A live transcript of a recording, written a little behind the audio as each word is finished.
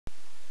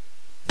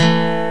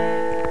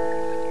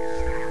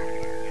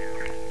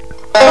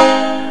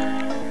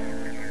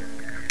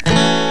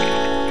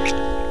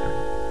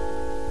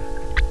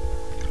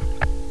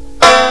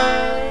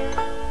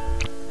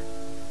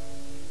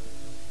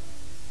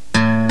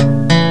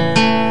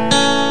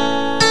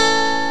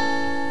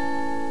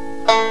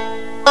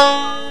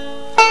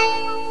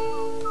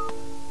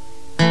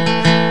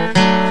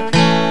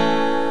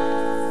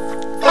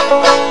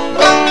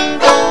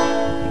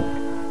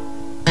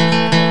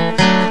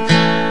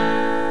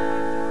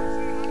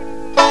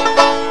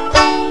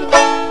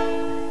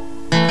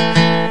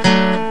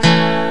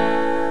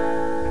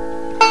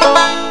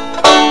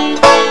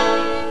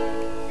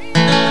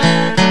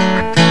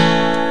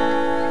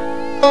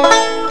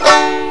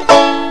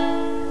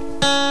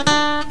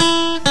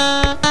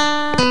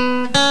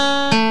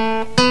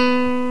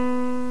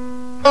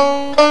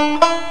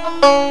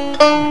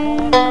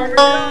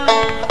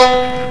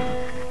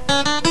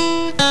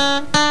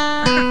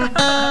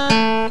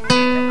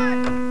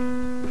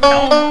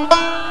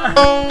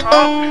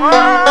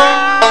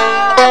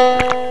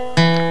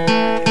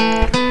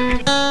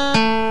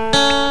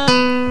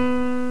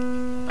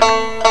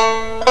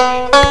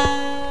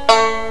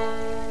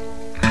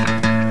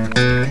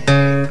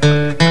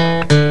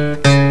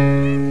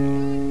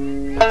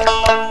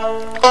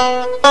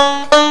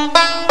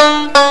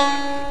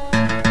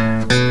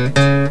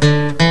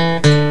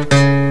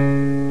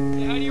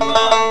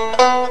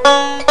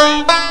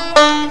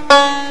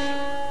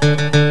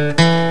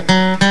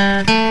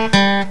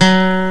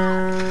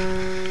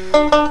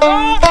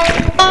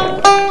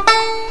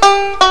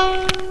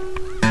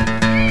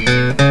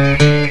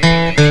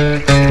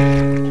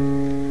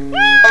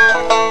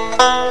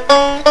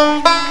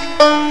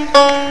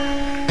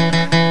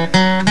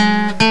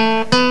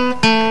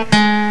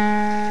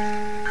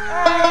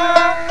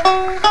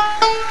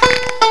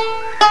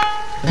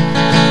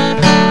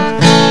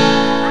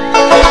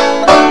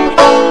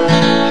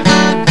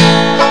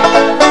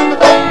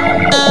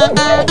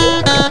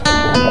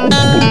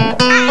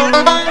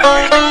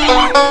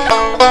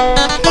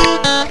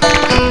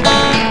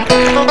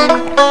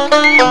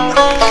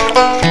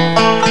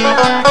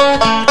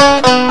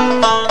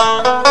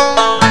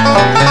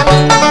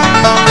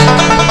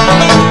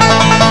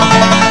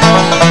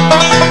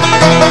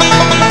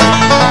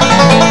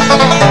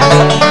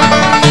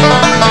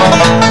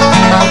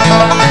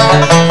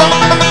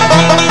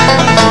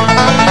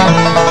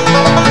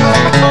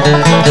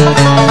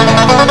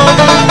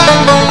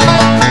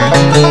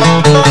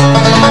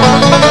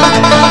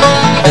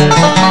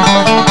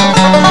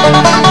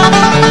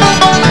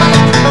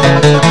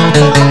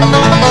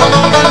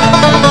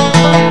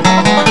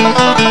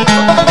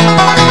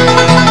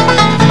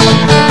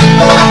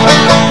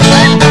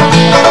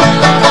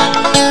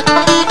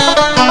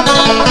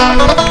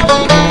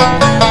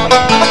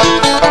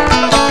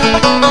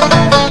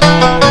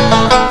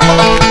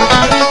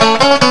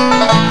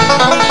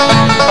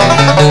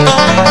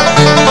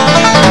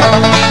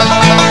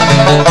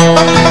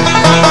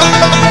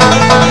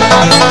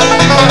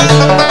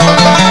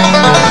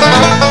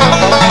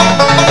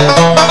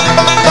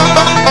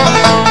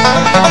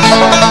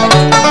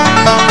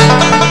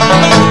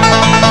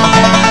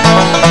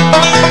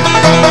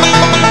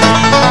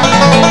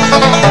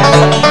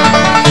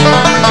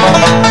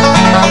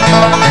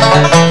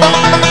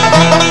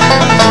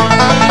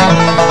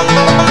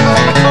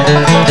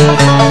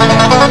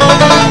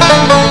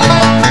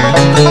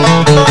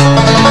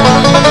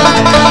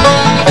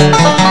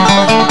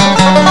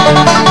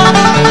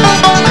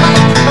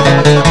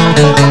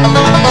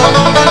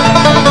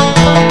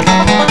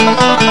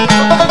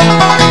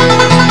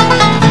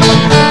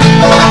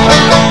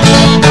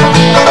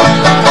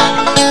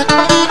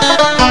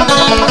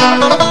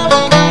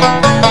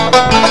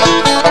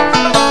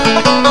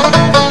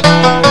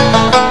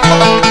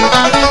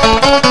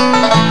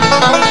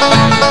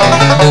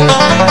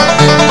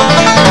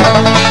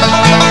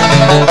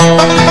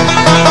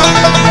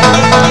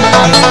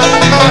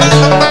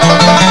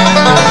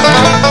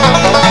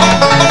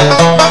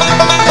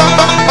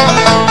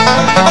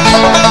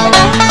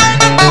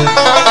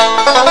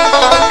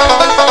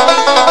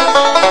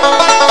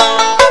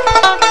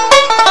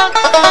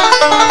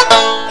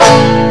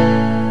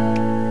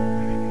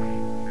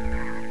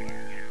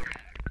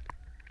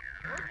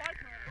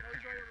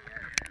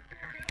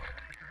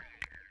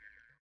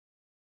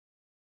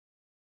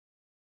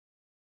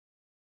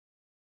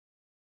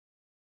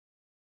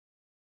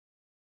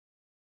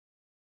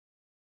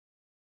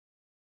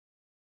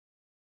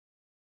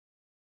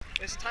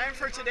It's time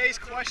for today's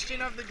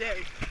question of the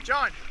day.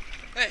 John.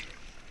 Hey.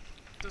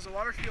 Does the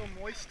water feel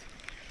moist?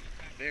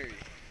 Very.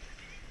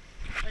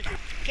 Thank you.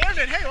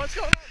 Camden, hey, what's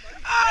going on,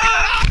 buddy?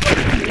 Ah!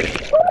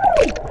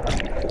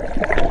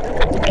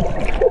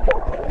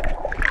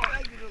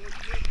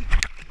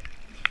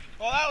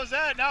 Well, that was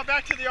that. Now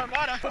back to the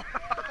Armada.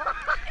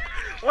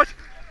 What?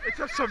 It's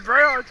a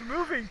sombrero. It's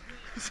moving.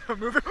 It's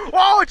moving.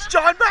 Whoa, it's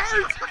John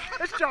Barnes.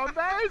 It's John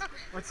Barnes.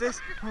 What's this?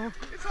 Oh.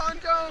 It's Han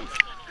Jones.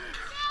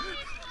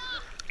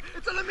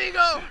 It's an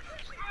amigo.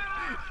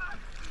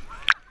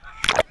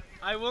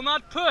 I will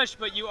not push,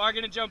 but you are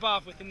going to jump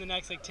off within the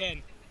next like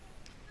 10.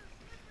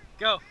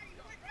 Go.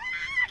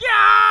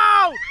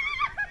 Go!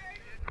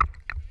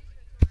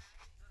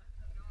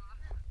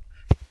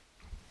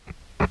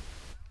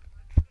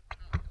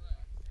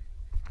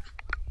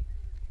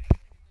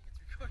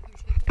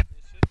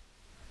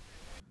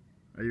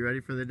 Are you ready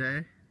for the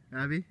day,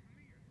 Abby?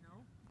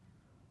 No.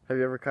 Have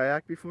you ever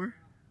kayaked before?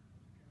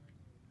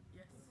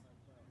 Yes.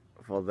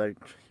 Well, then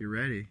you're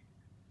ready.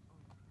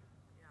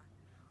 Yeah.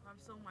 I'm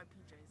still in my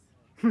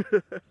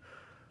PJs.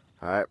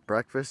 Alright,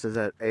 breakfast is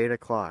at 8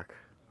 o'clock. Okay.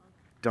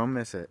 Don't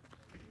miss it.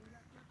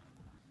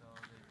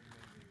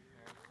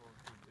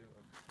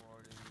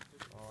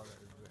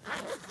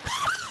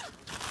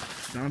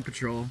 Dawn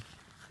Patrol.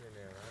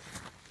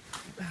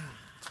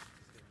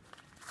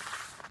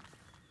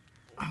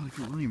 Oh, look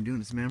what I'm doing.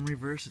 This memory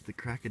verse at the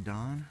crack of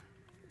dawn.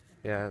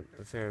 Yeah,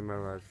 I think I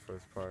memorized the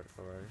first part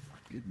already.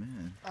 Good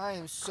man. I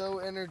am so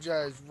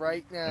energized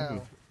right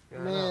now. Yeah,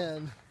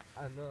 Man.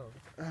 I know.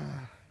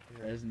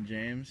 President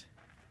James.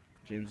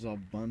 James is all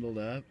bundled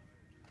up.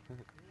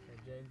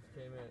 James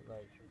came at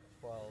like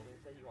 12. He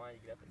said you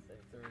wanted to get up at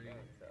 6:30 in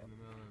the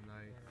middle of the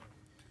night.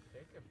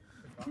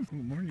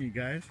 Good morning, you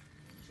guys.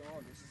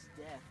 John, this is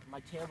death.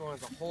 My tailbone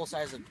is a whole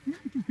size of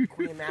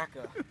Queen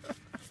Maca.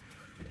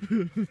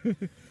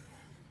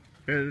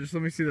 Here, just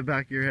let me see the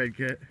back of your head,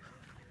 Kit.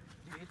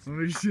 Let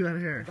me just see that I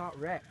hair. got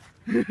wrecked.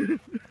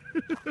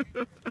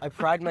 I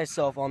pride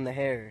myself on the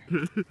hair.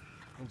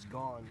 It's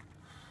gone.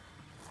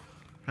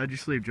 How'd you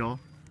sleep, Joel?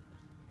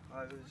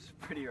 It was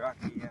pretty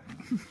rocky, yeah.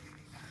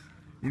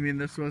 You mean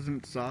this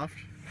wasn't soft?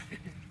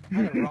 I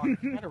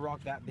had a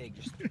rock that big,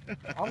 just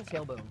on the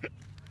tailbone.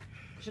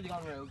 Should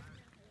have gone rogue.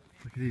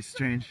 Look at these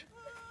strange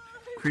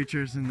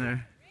creatures in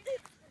their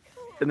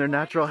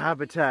natural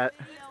habitat.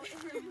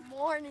 In the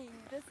morning,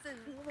 this is...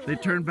 They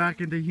turn back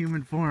into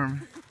human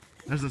form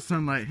as the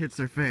sunlight hits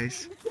their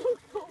face.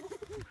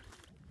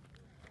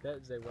 That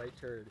is a white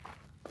turd.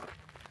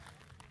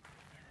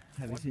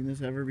 Have you seen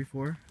this ever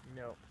before?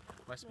 No.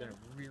 Must have been a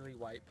really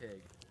white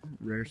pig.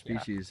 Rare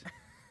species.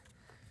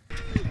 Are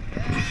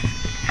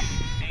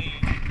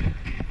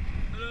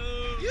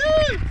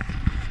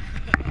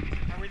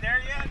we there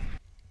yet?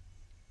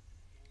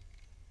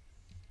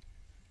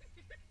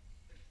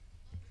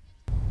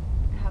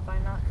 Have I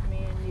not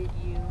commanded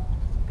you?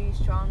 Be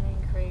strong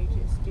and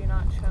courageous. Do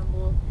not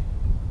tremble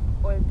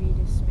or be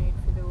dismayed,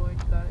 for the Lord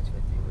God is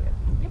with you wherever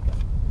you go.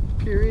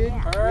 Period.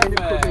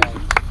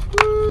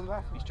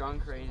 Perfect. Be strong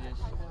and courageous.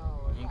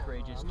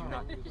 Do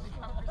not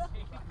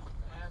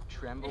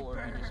tremble or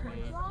be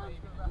dismayed.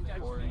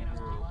 For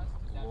your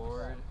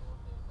Lord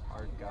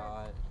our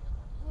God.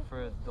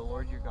 For the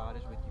Lord your God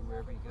is with you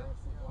wherever you go.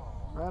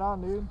 Right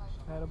on, dude.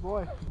 Had a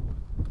boy.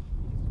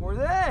 For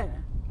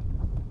then,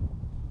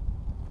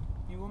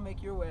 you will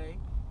make your way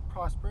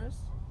prosperous,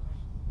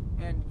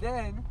 and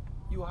then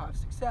you will have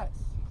success.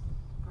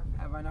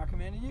 Have I not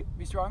commanded you?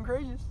 Be strong and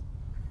courageous.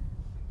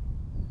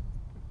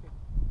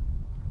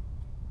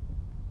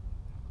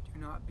 Do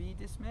not be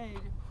dismayed.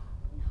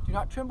 Do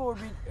not tremble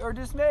or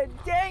dismayed.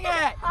 Dang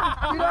it!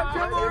 Do not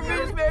tremble or be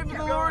dismayed, for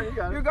the Lord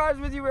your God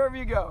is with you wherever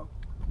you go.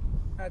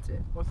 That's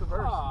it. What's the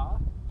verse? Aw,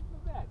 not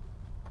bad.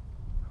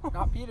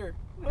 Not Peter.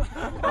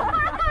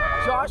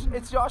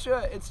 It's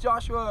Joshua. It's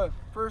Joshua.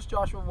 1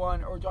 Joshua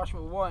 1 or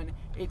Joshua 1,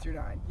 8 through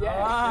 9.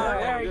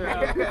 Yes. There you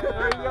go.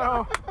 There you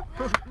go.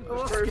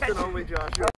 Little First sketchy. and only Joshua.